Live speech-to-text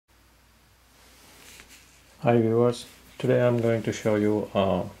Hi viewers, today I'm going to show you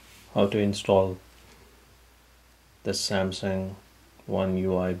how to install the Samsung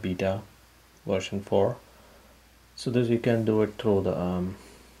OneUI beta version 4. So this you can do it through the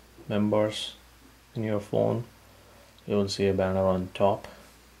members in your phone. You will see a banner on top.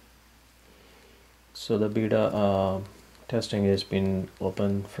 So the beta testing has been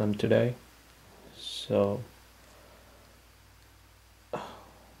open from today. So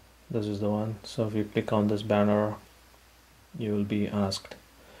this is the one. So if you click on this banner, you will be asked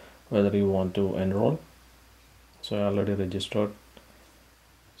whether you want to enroll. So I already registered,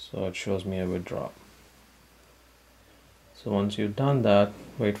 so it shows me a withdraw. So once you've done that,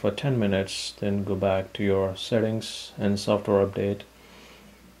 wait for 10 minutes, then go back to your settings and software update.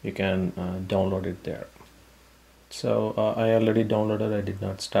 You can download it there. So I already downloaded, I did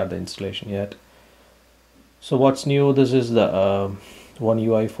not start the installation yet. So what's new, this is the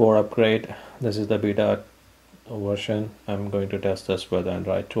OneUI 4 upgrade. This is the beta version. I'm going to test this with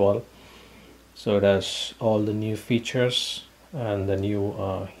Android 12. So it has all the new features, and the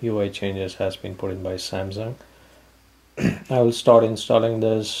new UI changes has been put in by Samsung. I will start installing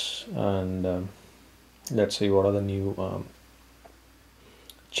this, and let's see what are the new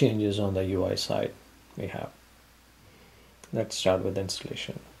changes on the UI side we have. Let's start with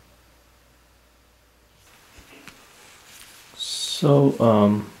installation.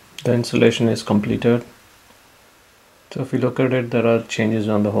 So the installation is completed. So if you look at it, there are changes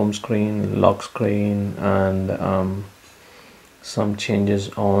on the home screen, lock screen, and some changes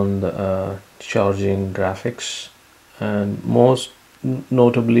on the charging graphics, and most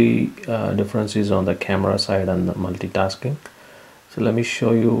notably differences on the camera side and the multitasking. So let me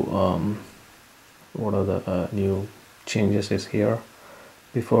show you what are the new changes is here.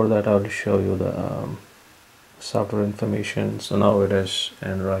 Before that, I'll show you the software information. So now it is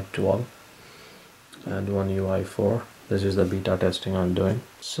Android 12 and OneUI 4. This is the beta testing I'm doing.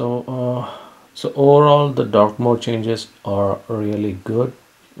 So overall, the dark mode changes are really good,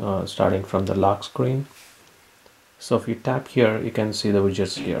 starting from the lock screen. So if you tap here, you can see the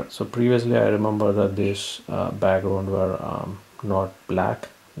widgets here. So previously, I remember that this background were not black;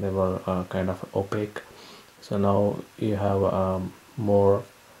 they were kind of opaque. So now you have more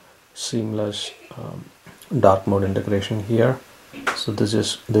seamless dark mode integration here. So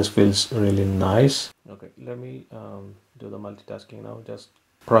this feels really nice. Okay, let me do the multitasking now. Just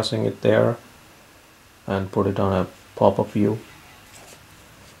pressing it there and put it on a pop-up view.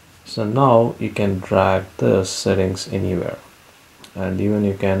 So now you can drag the settings anywhere, and even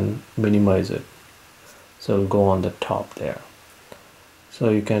you can minimize it. So it'll go on the top there. So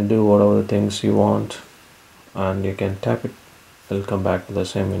you can do whatever the things you want, and you can tap it. It'll come back to the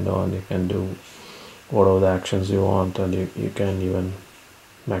same window, and you can do whatever the actions you want, and you can even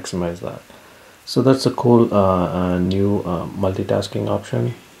maximize that. So that's a cool new multitasking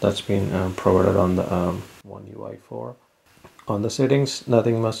option that's been provided on the OneUI 4. On the settings,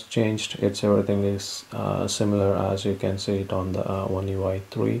 nothing much changed. Everything is similar as you can see it on the OneUI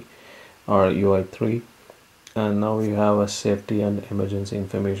 3 or UI 3. And now you have a safety and emergency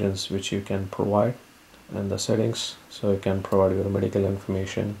informations which you can provide in the settings. So you can provide your medical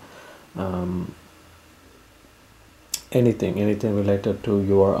information, anything related to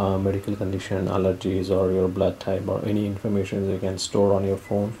your medical condition, allergies, or your blood type, or any information you can store on your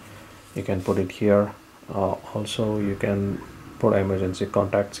phone. You can put it here. Also, you can put emergency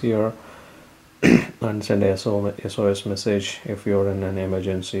contacts here and send a SOS message if you're in an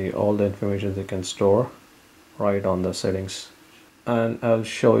emergency. All the information you can store right on the settings. And I'll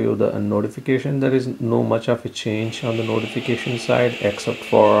show you the notification. There is no much of a change on the notification side, except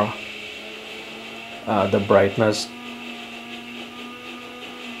for the brightness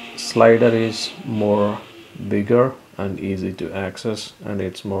slider is more bigger and easy to access, and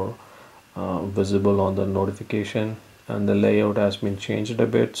it's more visible on the notification, and the layout has been changed a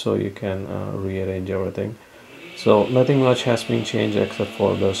bit, so you can rearrange everything. So nothing much has been changed except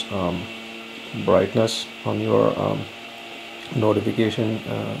for this brightness on your notification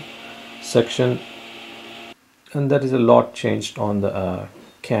section, and that is a lot changed on the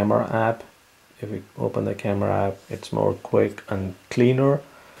camera app. If you open the camera app, it's more quick and cleaner.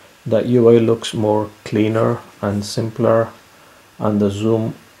 The UI looks more cleaner and simpler, and the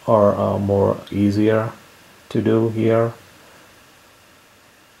zoom are more easier to do here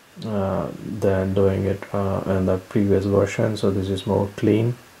than doing it in the previous version. So this is more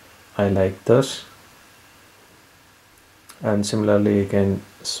clean. I like this. And similarly, you can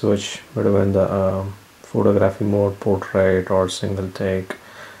switch between the photography mode, portrait, or single take,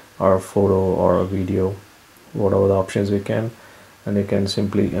 or photo, or video, whatever the options we can, and you can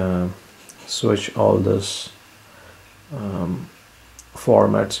simply switch all this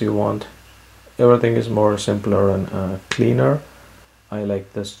formats you want. Everything is more simpler and cleaner. I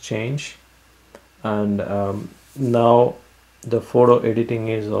like this change. And now the photo editing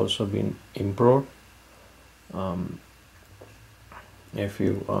is also been improved. If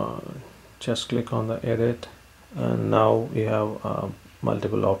you just click on the edit, and now you have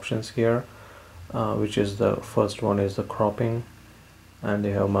multiple options here, which is the first one is the cropping, and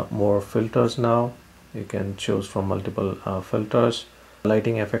you have more filters. Now you can choose from multiple filters.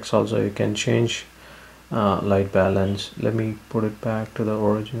 Lighting effects also you can change. Light balance, let me put it back to the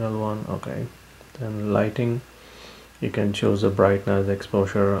original one. Okay, then lighting, you can choose the brightness,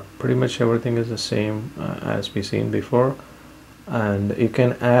 exposure, pretty much everything is the same as we seen before. And you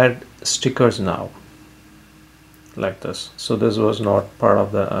can add stickers now like this. So this was not part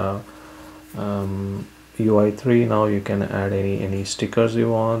of the UI 3. Now you can add any stickers you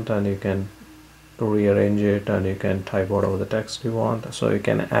want, and you can rearrange it, and you can type whatever the text you want. So you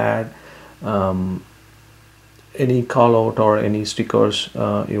can add any call out or any stickers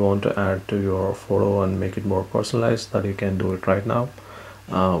you want to add to your photo and make it more personalized. That you can do it right now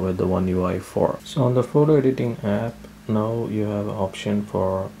with the OneUI 4. So on the photo editing app, now you have an option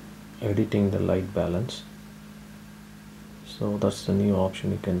for editing the light balance. So that's the new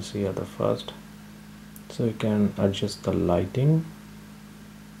option you can see at the first. So you can adjust the lighting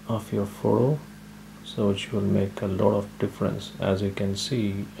of your photo, so which will make a lot of difference. As you can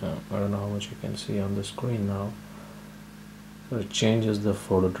see, I don't know how much you can see on the screen now. So it changes the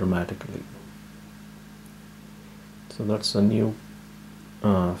photo dramatically. So that's a new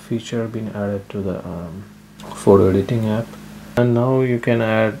feature being added to the photo editing app. And now you can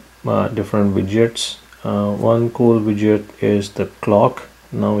add different widgets. One cool widget is the clock.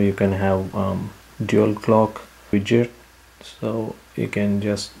 Now you can have dual clock widget, so you can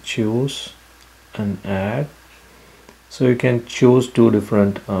just choose and add. So you can choose two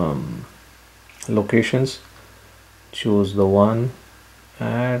different locations, choose the one,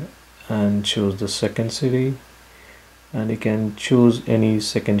 add, and choose the second city, and you can choose any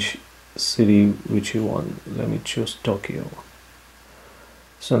second city which you want. Let me choose Tokyo.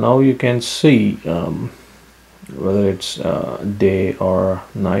 So now you can see whether it's day or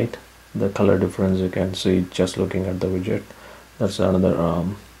night, the color difference you can see just looking at the widget. That's another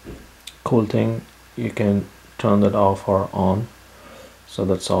cool thing. You can turn that off or on, so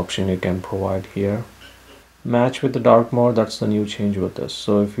that's the option you can provide here. Match with the dark mode, that's the new change with this.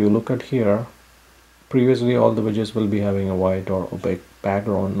 So if you look at here, previously all the widgets will be having a white or opaque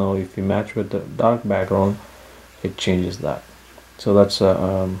background. Now if you match with the dark background, it changes that. So that's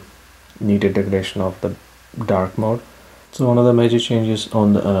a neat integration of the dark mode. So one of the major changes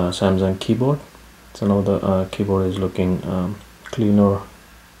on the Samsung keyboard. So now the keyboard is looking cleaner,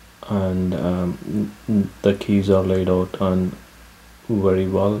 and the keys are laid out and very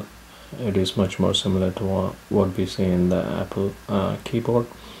well. It is much more similar to what we see in the Apple keyboard,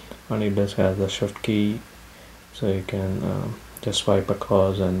 and it does have the shift key, so you can just swipe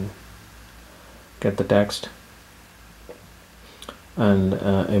across and get the text. And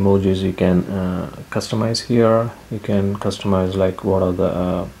emojis you can customize here. You can customize like what are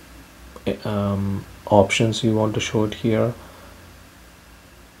the options you want to show it here.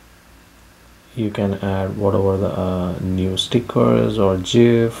 You can add whatever the new stickers or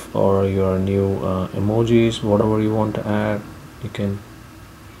GIF or your new emojis, whatever you want to add, you can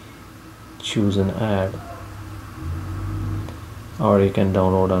choose and add, or you can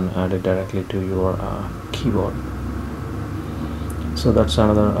download and add it directly to your keyboard. So that's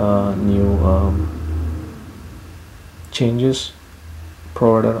another new changes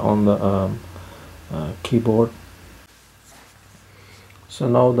provided on the keyboard. So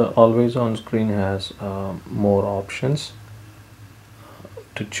now the always on screen has more options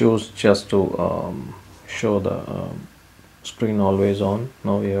to choose just to show the screen always on.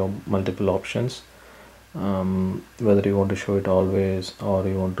 Now you have multiple options, whether you want to show it always, or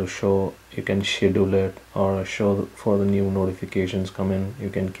you want to show, you can schedule it, or show for the new notifications come in. You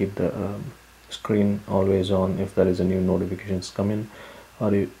can keep the screen always on if there is a new notifications come in,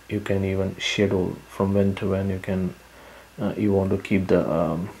 or you can even schedule from when to when you can you want to keep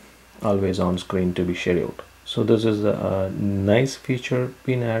the always on screen to be scheduled. So this is a nice feature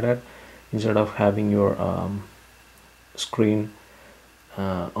being added. Instead of having your screen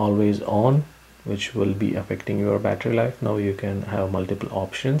always on, which will be affecting your battery life, now you can have multiple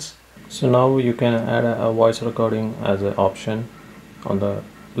options. So now you can add a voice recording as an option on the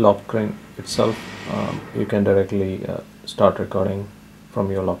lock screen itself. You can directly start recording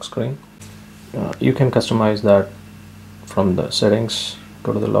from your lock screen. You can customize that from the settings.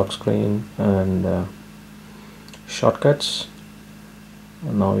 go to the lock screen and shortcuts,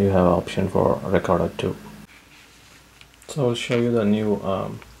 and now you have option for recorder too. So I'll show you the new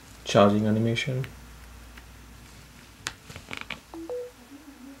charging animation.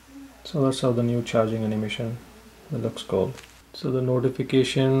 So that's how the new charging animation, it looks cool. So the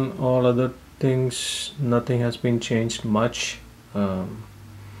notification, all other things, nothing has been changed much.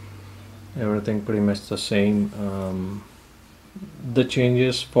 Everything pretty much the same. The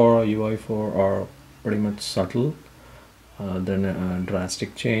changes for UI4 are pretty much subtle than a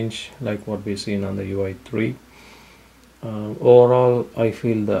drastic change like what we've seen on the UI3. Overall, I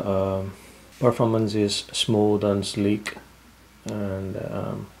feel the performance is smooth and sleek and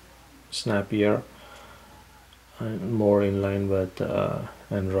snappier and more in line with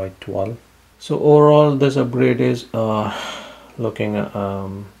Android 12. So overall, this upgrade is looking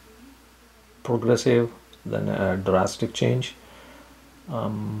progressive than a drastic change.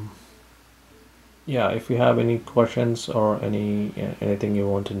 Yeah, if you have any questions or anything you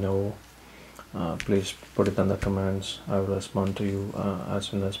want to know, please put it in the comments. I will respond to you as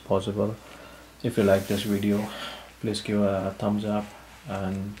soon as possible. If you like this video, please give a thumbs up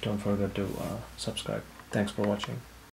and don't forget to subscribe. Thanks for watching.